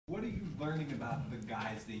learning about the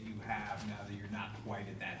guys that you have now that you're not quite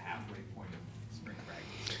at that halfway point of spring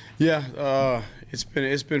practice? Yeah,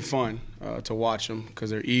 it's been fun to watch them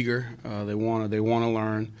because they're eager. They want to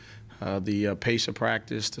learn. The pace of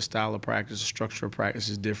practice, the style of practice, the structure of practice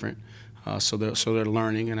is different. So they're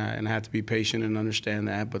learning, and I have to be patient and understand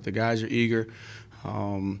that. But the guys are eager.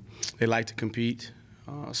 They like to compete.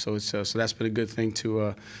 So that's been a good thing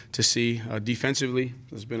to see. Defensively,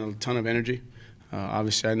 there's been a ton of energy.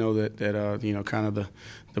 Obviously, I know that you know, kind of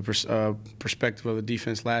the perspective of the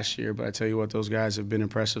defense last year, but I tell you what, those guys have been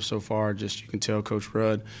impressive so far. Just you can tell Coach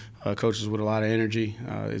Rudd coaches with a lot of energy.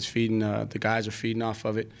 Is feeding the guys are feeding off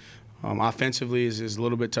of it. Offensively is a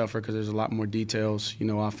little bit tougher because there's a lot more details, you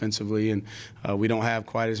know, offensively, and we don't have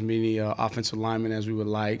quite as many offensive linemen as we would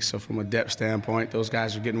like. So from a depth standpoint, those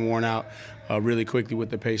guys are getting worn out really quickly with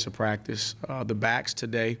the pace of practice. The backs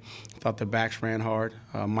today, I thought the backs ran hard.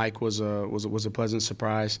 Mike was a pleasant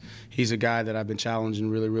surprise. He's a guy that I've been challenging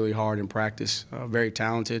really hard in practice. Very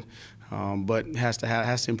talented. But has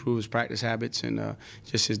to improve his practice habits and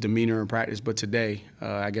just his demeanor in practice. But today,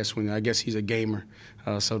 I guess he's a gamer,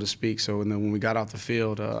 so to speak. So when we got off the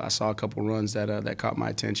field, I saw a couple runs that caught my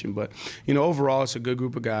attention. But you know, overall, it's a good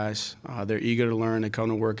group of guys. They're eager to learn. They come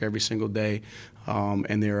to work every single day,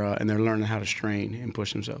 and they're learning how to strain and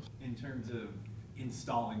push themselves. In terms of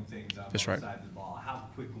installing things on both sides of the ball, how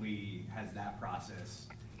quickly has that process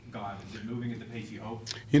gone? Is it moving at the pace you hope?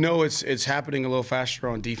 You know, it's happening a little faster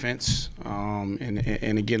on defense,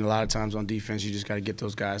 and again, a lot of times on defense, you just got to get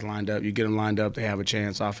those guys lined up. You get them lined up, they have a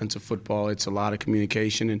chance. Offensive football, it's a lot of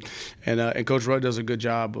communication, and Coach Rudd does a good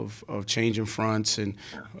job of changing fronts. And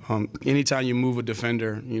anytime you move a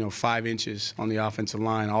defender, you know, 5 inches on the offensive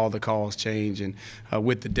line, all the calls change. And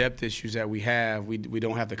with the depth issues that we have, we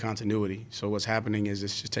don't have the continuity. So what's happening is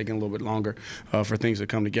it's just taking a little bit longer for things to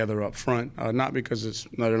come together up front. Not because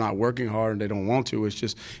they're not working hard and they don't want to.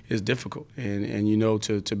 It's difficult, and you know,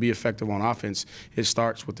 to be effective on offense, it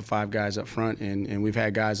starts with the 5 guys up front, and we've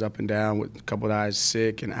had guys up and down with a couple of guys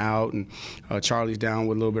sick and out, and Charlie's down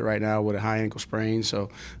with a little bit right now with a high ankle sprain. So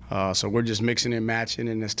we're just mixing and matching,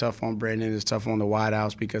 and it's tough on Brandon, it's tough on the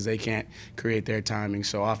wideouts because they can't create their timing.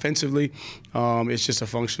 So offensively, it's just a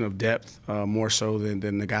function of depth more so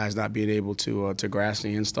than the guys not being able to grasp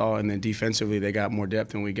the install, and then defensively they got more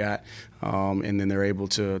depth than we got, and then they're able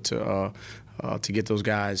to get those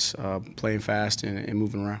guys playing fast and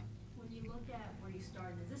moving around. When you look at where you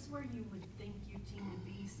started, is this where you would think your team would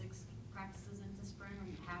be 6 practices into spring? Are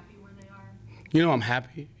you happy where they are? You know, I'm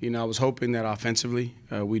happy. You know, I was hoping that offensively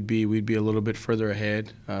we'd be a little bit further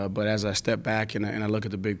ahead. But as I step back and I look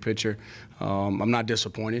at the big picture, I'm not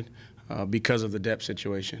disappointed. Because of the depth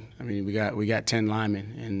situation. I mean, we got 10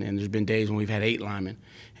 linemen, and there's been days when we've had 8 linemen.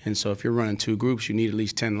 And so if you're running 2 groups, you need at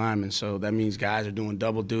least 10 linemen. So that means guys are doing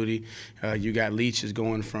double duty. You got Leach is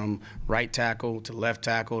going from right tackle to left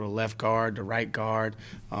guard to right guard.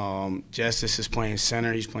 Justice is playing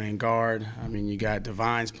center. He's playing guard. I mean, you got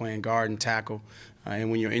Divine's playing guard and tackle.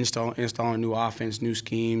 And when you're installing new offense, new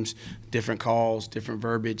schemes, different calls, different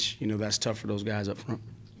verbiage, you know, that's tough for those guys up front.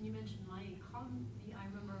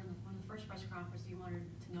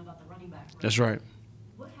 That's right.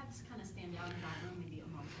 What has kind of stand out in that room, maybe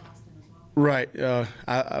amongst Austin as well?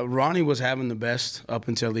 Right. Ronnie was having the best up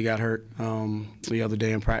until he got hurt the other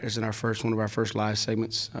day in practice in one of our first live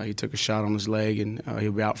segments. He took a shot on his leg, and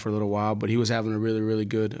he'll be out for a little while. But he was having a really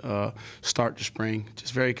good start to spring.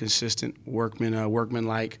 Just very consistent,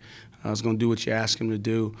 workmanlike. He's going to do what you ask him to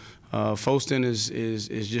do. Folston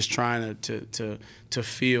is just trying to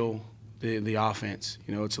feel the offense.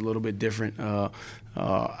 You know, it's a little bit different.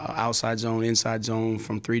 Outside zone, inside zone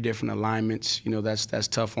from 3 different alignments. You know, that's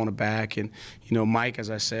tough on the back. And you know, Mike, as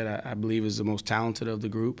I said, I believe is the most talented of the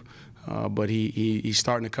group. But he's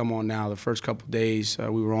starting to come on now. The first couple of days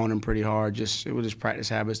we were on him pretty hard. It was just practice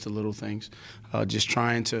habits, the little things, just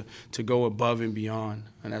trying to go above and beyond.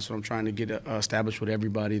 And that's what I'm trying to get established with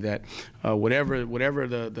everybody. That whatever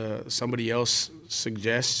the somebody else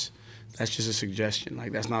suggests, that's just a suggestion.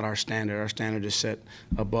 Like, that's not our standard. Our standard is set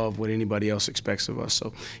above what anybody else expects of us.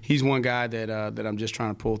 So he's one guy that I'm just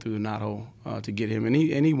trying to pull through the knothole to get him, and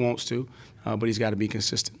he wants to, but he's got to be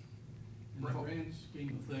consistent. In the grand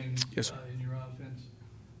scheme of things, yes, in your offense,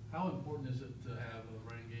 how important is it to have a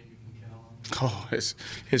running game you can count on? Oh,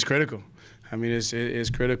 it's critical. I mean, it's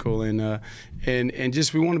critical, and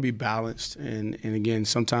just we want to be balanced. And again,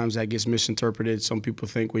 sometimes that gets misinterpreted. Some people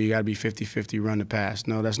think, well, you got to be 50-50 run to pass.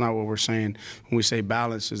 No, that's not what we're saying. When we say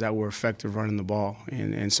balance, is that we're effective running the ball,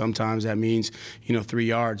 and sometimes that means 3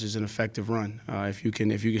 yards is an effective run. If you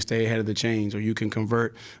can stay ahead of the chains, or you can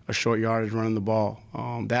convert a short yardage running the ball,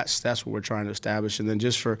 that's what we're trying to establish. And then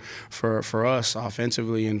just for us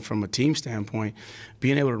offensively and from a team standpoint,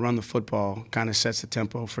 being able to run the football kind of sets the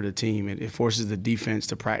tempo for the team. It forces the defense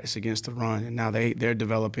to practice against the run, and now they're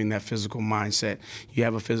developing that physical mindset. You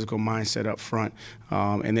have a physical mindset up front,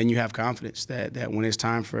 and then you have confidence that when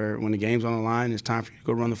the game's on the line, it's time for you to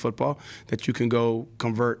go run the football, that you can go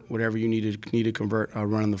convert whatever you need to convert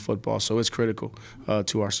running the football. So it's critical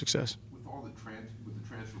to our success. With all the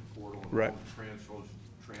transfer portal and right. all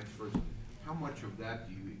the transfers, how much of that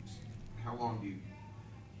how long do you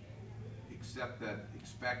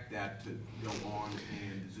expect that to go on,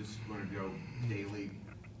 and is this going to go daily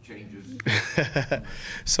changes?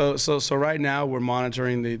 So right now we're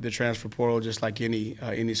monitoring the transfer portal just like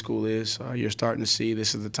any school is. You're starting to see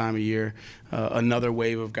this is the time of year. Another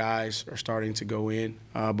wave of guys are starting to go in,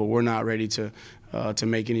 but we're not ready to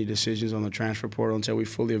make any decisions on the transfer portal until we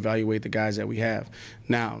fully evaluate the guys that we have.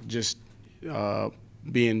 Now, just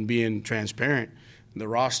being transparent, the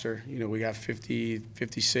roster, we got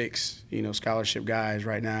 56, scholarship guys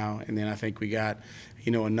right now, and then I think we got,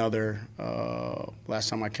 another. Last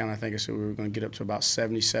time I counted, I think I said we were going to get up to about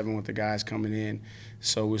 77 with the guys coming in.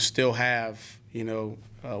 So we still have,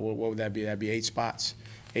 what would that be? That'd be 8 spots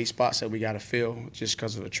that we got to fill just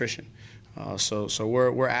because of attrition. So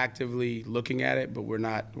we're actively looking at it, but we're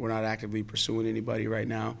not actively pursuing anybody right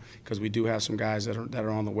now because we do have some guys that are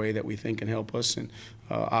on the way that we think can help us. And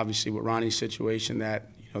obviously with Ronnie's situation, that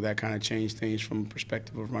kind of changed things from a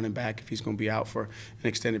perspective of running back. If he's going to be out for an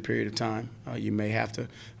extended period of time, you may have to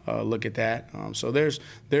look at that. So there's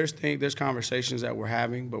conversations that we're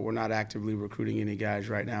having, but we're not actively recruiting any guys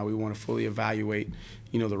right now. We want to fully evaluate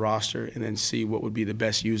the roster and then see what would be the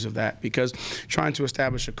best use of that, because trying to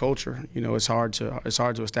establish a culture, it's hard to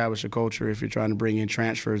establish a culture if you're trying to bring in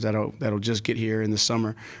transfers that'll just get here in the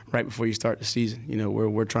summer right before you start the season.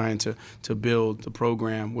 We're trying to build the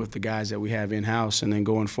program with the guys that we have in-house, and then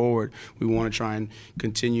going forward we want to try and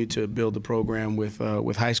continue to build the program with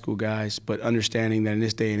high school guys, but understanding that in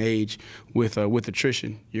this day and age with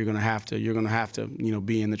attrition, you're gonna have to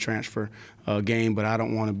be in the transfer game. But I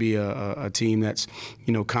don't want to be a team that's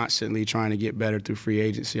constantly trying to get better through free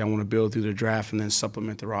agency. I want to build through the draft and then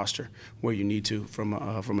supplement the roster where you need to from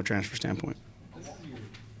a transfer standpoint.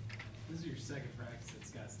 This is your second practice at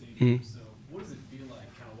Scott Stadium. Mm-hmm. So what does it feel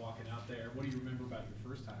like kind of walking out there? What do you remember about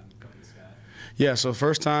your first time coming to Scott? Yeah, so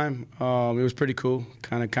first time it was pretty cool.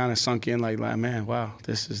 Kind of sunk in like man, wow,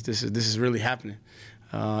 this is really happening.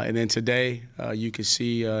 And then today you can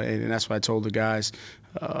see, and that's why I told the guys,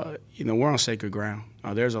 we're on sacred ground.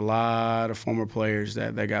 There's a lot of former players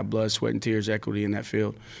that got blood, sweat, and tears equity in that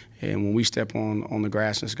field. And when we step on the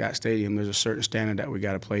grass in Scott Stadium, there's a certain standard that we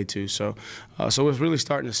got to play to. So it's really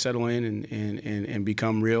starting to settle in and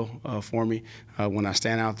become real for me. When I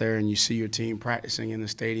stand out there and you see your team practicing in the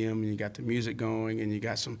stadium, and you got the music going, and you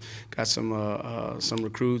got some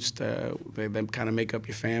recruits that kind of make up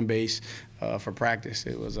your fan base for practice.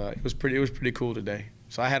 It was pretty cool today.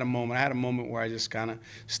 So I had a moment where I just kind of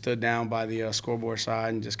stood down by the scoreboard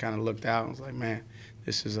side and just kind of looked out and was like, man,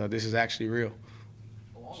 this is actually real.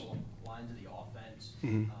 Along the lines of the offense,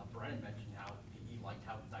 Brennan mentioned how he liked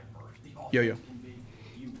how diverse the offense can be.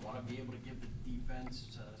 You want to be able to give the defense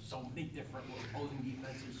so many different opposing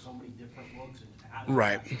defenses, so many different looks, and how does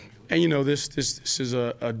right. that play into it? And this is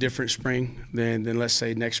a different spring than let's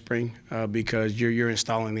say next spring because you're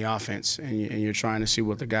installing the offense and you're trying to see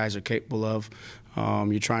what the guys are capable of.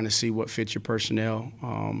 You're trying to see what fits your personnel.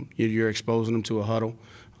 You're exposing them to a huddle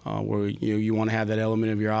where you want to have that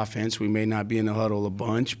element of your offense. We may not be in the huddle a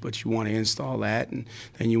bunch, but you want to install that, and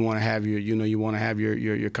then you want to have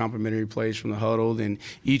your complementary plays from the huddle. Then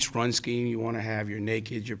each run scheme, you want to have your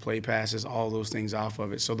naked, your play passes, all those things off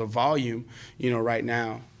of it. So the volume, right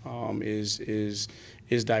now is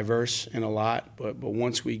diverse and a lot, but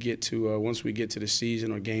once we get to the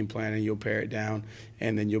season or game planning, you'll pare it down,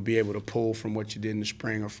 and then you'll be able to pull from what you did in the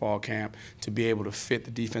spring or fall camp to be able to fit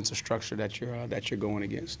the defensive structure that you're going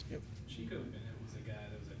against. Yep. Chico Bennett was a guy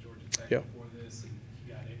that was at Georgia Tech Yep. before this, and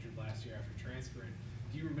he got injured last year after transferring.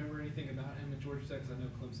 Do you remember anything about him at Georgia Tech? Because I know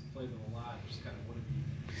Clemson played him a lot. Just kind of what have you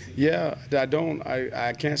seen? Yeah, I don't.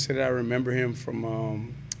 I can't say that I remember him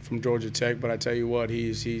from from Georgia Tech, but I tell you what,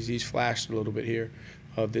 he's flashed a little bit here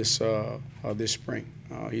this spring.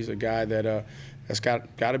 He's a guy that's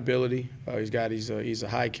got ability. He's a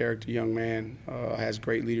high character young man. Has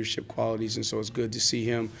great leadership qualities, and so it's good to see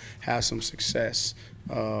him have some success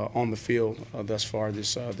on the field thus far this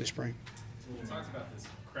spring. We talked about this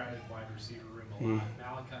crowded wide receiver room a lot.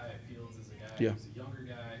 Malachi Fields is a guy who's a younger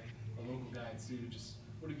guy, a local guy too. Just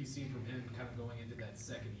what have you seen from him kind of going into that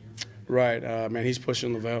second year for him? Right, man, he's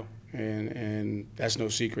pushing Lavelle, and that's no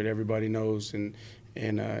secret. Everybody knows, and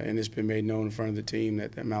it's been made known in front of the team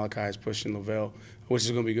that Malachi is pushing Lavelle, which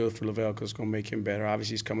is going to be good for Lavelle because it's going to make him better.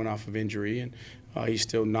 Obviously, he's coming off of injury, and he's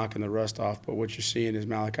still knocking the rust off. But what you're seeing is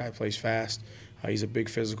Malachi plays fast. He's a big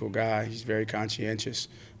physical guy. He's very conscientious.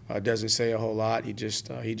 Doesn't say a whole lot. He just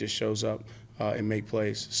shows up and make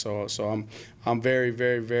plays. So I'm very,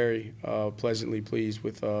 very, very pleasantly pleased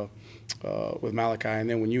with Malachi. And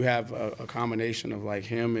then when you have a combination of like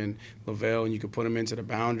him and Lavelle, and you can put him into the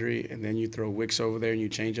boundary, and then you throw Wicks over there and you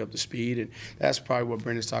change up the speed, and that's probably what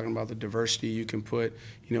Brendan's talking about, the diversity you can put.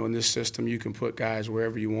 In this system, you can put guys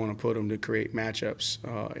wherever you want to put them to create matchups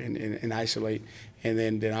and isolate, and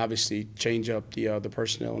then obviously change up the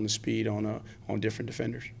personnel and the speed on different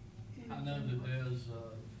defenders. I know that there's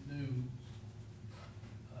new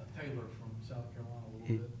Taylor from South Carolina a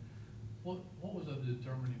little bit. What was the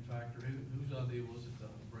determining factor? Whose idea was it to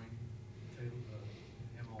bring Taylor,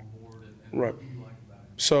 him on board, and Right. what do you like about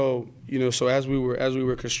him? So so as we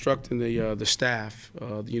were constructing the staff,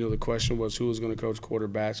 the question was who was going to coach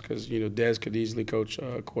quarterbacks, because Dez could easily coach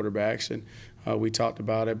quarterbacks, and we talked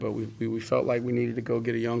about it, but we felt like we needed to go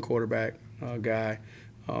get a young quarterback guy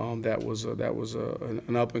that was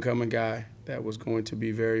an up and coming guy that was going to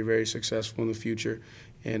be very, very successful in the future,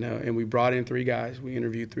 and we brought in 3 guys. We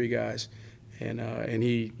interviewed 3 guys, and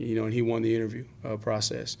he won the interview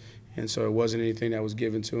process. And so it wasn't anything that was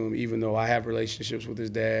given to him, even though I have relationships with his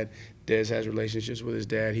dad. Dez has relationships with his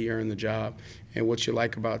dad. He earned the job. And what you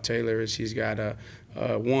like about Taylor is he's got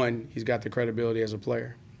he's got the credibility as a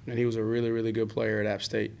player. And he was a really, really good player at App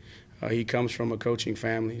State. He comes from a coaching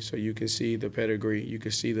family, so you can see the pedigree, you can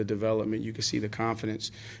see the development, you can see the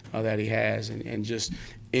confidence that he has. And just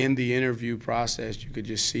in the interview process, you could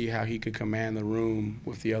just see how he could command the room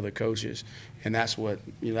with the other coaches. And that's what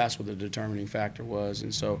the determining factor was.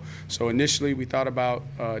 And so initially we thought about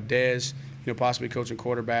Dez, possibly coaching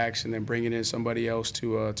quarterbacks, and then bringing in somebody else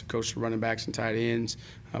to coach the running backs and tight ends.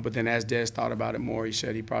 But then as Dez thought about it more, he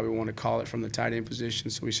said he probably wanted to call it from the tight end position.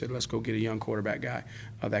 So we said, let's go get a young quarterback guy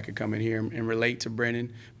that could come in here and relate to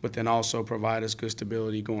Brennan, but then also provide us good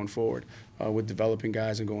stability going forward with developing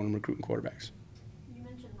guys and going and recruiting quarterbacks. You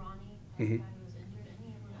mentioned Ronnie, the guy who was injured.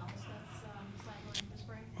 Anyone else that's sidelined for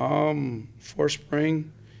spring? For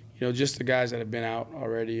spring, just the guys that have been out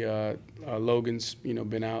already. Logan's,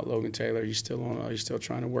 been out. Logan Taylor, he's still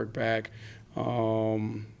trying to work back.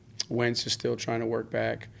 Wentz is still trying to work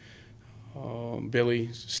back.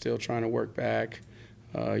 Billy's still trying to work back.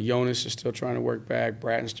 Jonas is still trying to work back.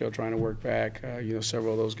 Bratton's still trying to work back.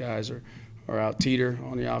 Several of those guys are out. Teeter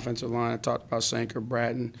on the offensive line. I talked about Sanker,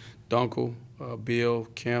 Bratton, Dunkel, Bill,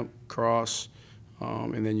 Kemp, Cross,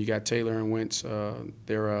 and then you got Taylor and Wentz.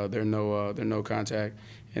 They're no contact.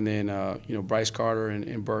 And then Bryce Carter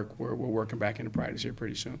and Burke, we're working back into practice here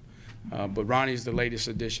pretty soon. But Ronnie's the latest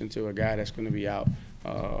addition to a guy that's going to be out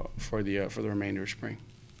for the remainder of spring.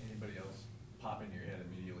 Anybody else pop in your head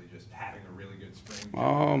immediately just having a really good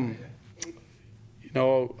spring?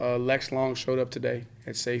 Lex Long showed up today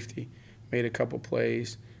at safety, made a couple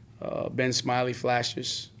plays. Ben Smiley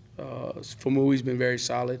flashes. Famuyi's been very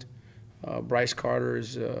solid. Bryce Carter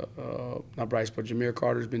is not Bryce, but Jameer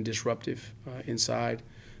Carter's been disruptive inside.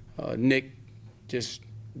 Nick just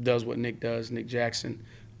does what Nick does. Nick Jackson.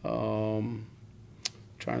 Trying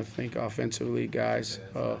to think offensively, guys.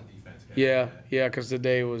 Yeah, because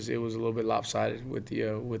today it was a little bit lopsided with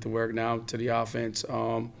the work. Now to the offense,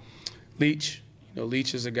 Leach.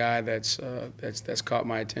 Leach is a guy that's caught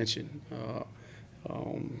my attention.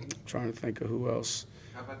 Trying to think of who else.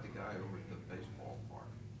 How about the guy over at the baseball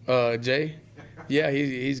park? Jay. Yeah,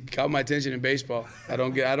 he's caught my attention in baseball. I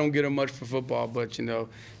don't get him much for football, but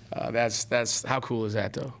that's how cool is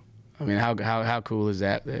that though? I mean, how cool is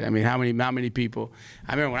that? I mean, how many people?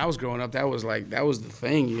 I remember when I was growing up, that was the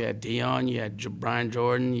thing. You had Dion, you had Brian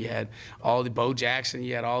Jordan, you had all the Bo Jackson,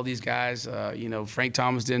 you had all these guys. Frank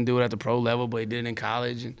Thomas didn't do it at the pro level, but he did it in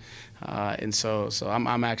college, and so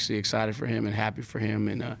I'm actually excited for him and happy for him.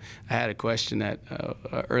 And I had a question that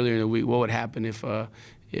earlier in the week: what would happen if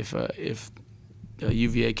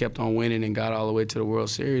UVA kept on winning and got all the way to the World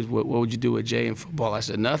Series. What would you do with Jay in football? I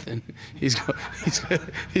said nothing. He's gonna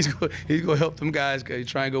help them guys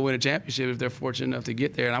try and go win a championship if they're fortunate enough to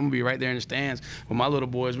get there. And I'm gonna be right there in the stands with my little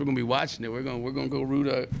boys. We're gonna be watching it. We're gonna go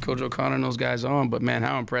root Coach O'Connor and those guys on. But man,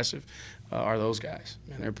 how impressive are those guys?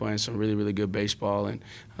 Man, they're playing some really, really good baseball, and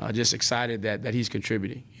just excited that he's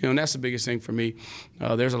contributing. You know, and that's the biggest thing for me.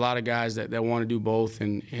 There's a lot of guys that want to do both,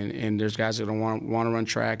 and there's guys that don't want to run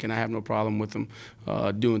track, and I have no problem with them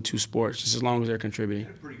doing two sports, just as long as they're contributing. You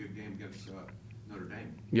had a pretty good game against Notre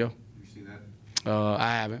Dame. Yeah. Have you seen that?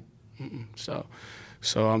 I haven't. So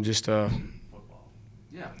I'm just. Football.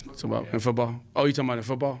 Yeah. It's about in football. Oh, you talking about in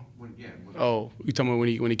football? Oh, you talking about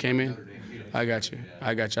when he came in? Notre Dame. I got you.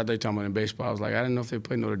 I thought you were talking about in baseball. I was like, I didn't know if they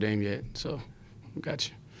played Notre Dame yet. So, got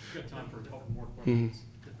you. We've got time for a couple more questions.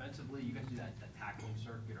 Defensively, you guys do that tackling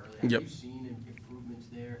circuit earlier. Yep. Have you seen improvements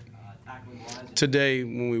there, tackling-wise? Today,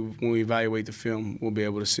 when we evaluate the film, we'll be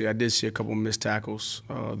able to see. I did see a couple missed tackles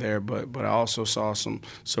there, but I also saw some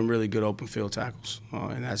really good open field tackles,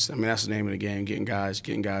 and that's the name of the game: getting guys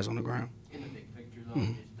on the ground. In the big picture, though,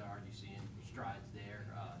 just are you seeing strides there?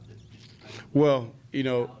 Well, you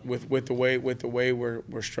know, with the way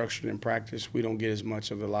we're structured in practice, we don't get as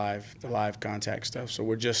much of the live contact stuff. So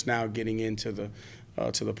we're just now getting into the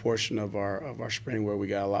portion of our spring where we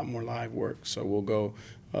got a lot more live work. So we'll go.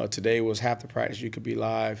 Today was half the practice you could be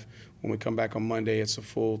live. When we come back on Monday, it's a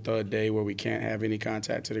full third day where we can't have any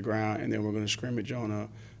contact to the ground, and then we're going to scrimmage on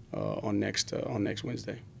next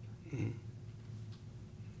Wednesday. Anything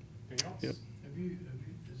else? Yep.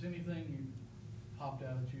 Has anything popped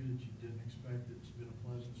out at you that you didn't expect that's been a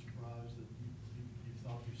pleasant surprise that you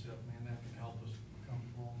thought to yourself, man, that can help us come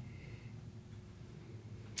along?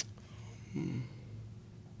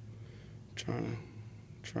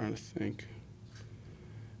 Trying to think.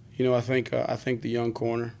 You know, I think the young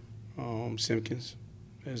corner, Simpkins,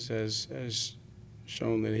 has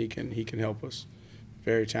shown that he can help us.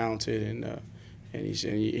 Very talented, and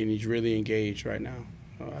he's really engaged right now.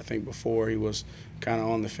 I think before he was kind of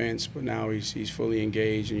on the fence, but now he's fully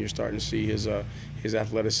engaged, and you're starting to see his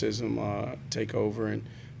athleticism take over. And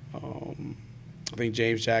I think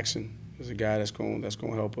James Jackson is a guy that's going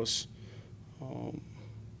to help us.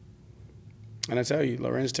 And I tell you,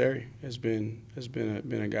 Lorenz Terry has been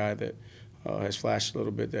a guy that has flashed a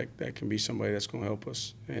little bit that can be somebody that's going to help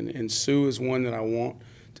us. And Sue is one that I want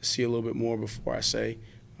to see a little bit more before I say,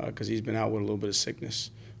 because he's been out with a little bit of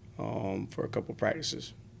sickness for a couple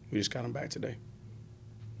practices. We just got him back today.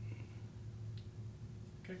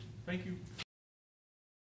 Okay, thank you.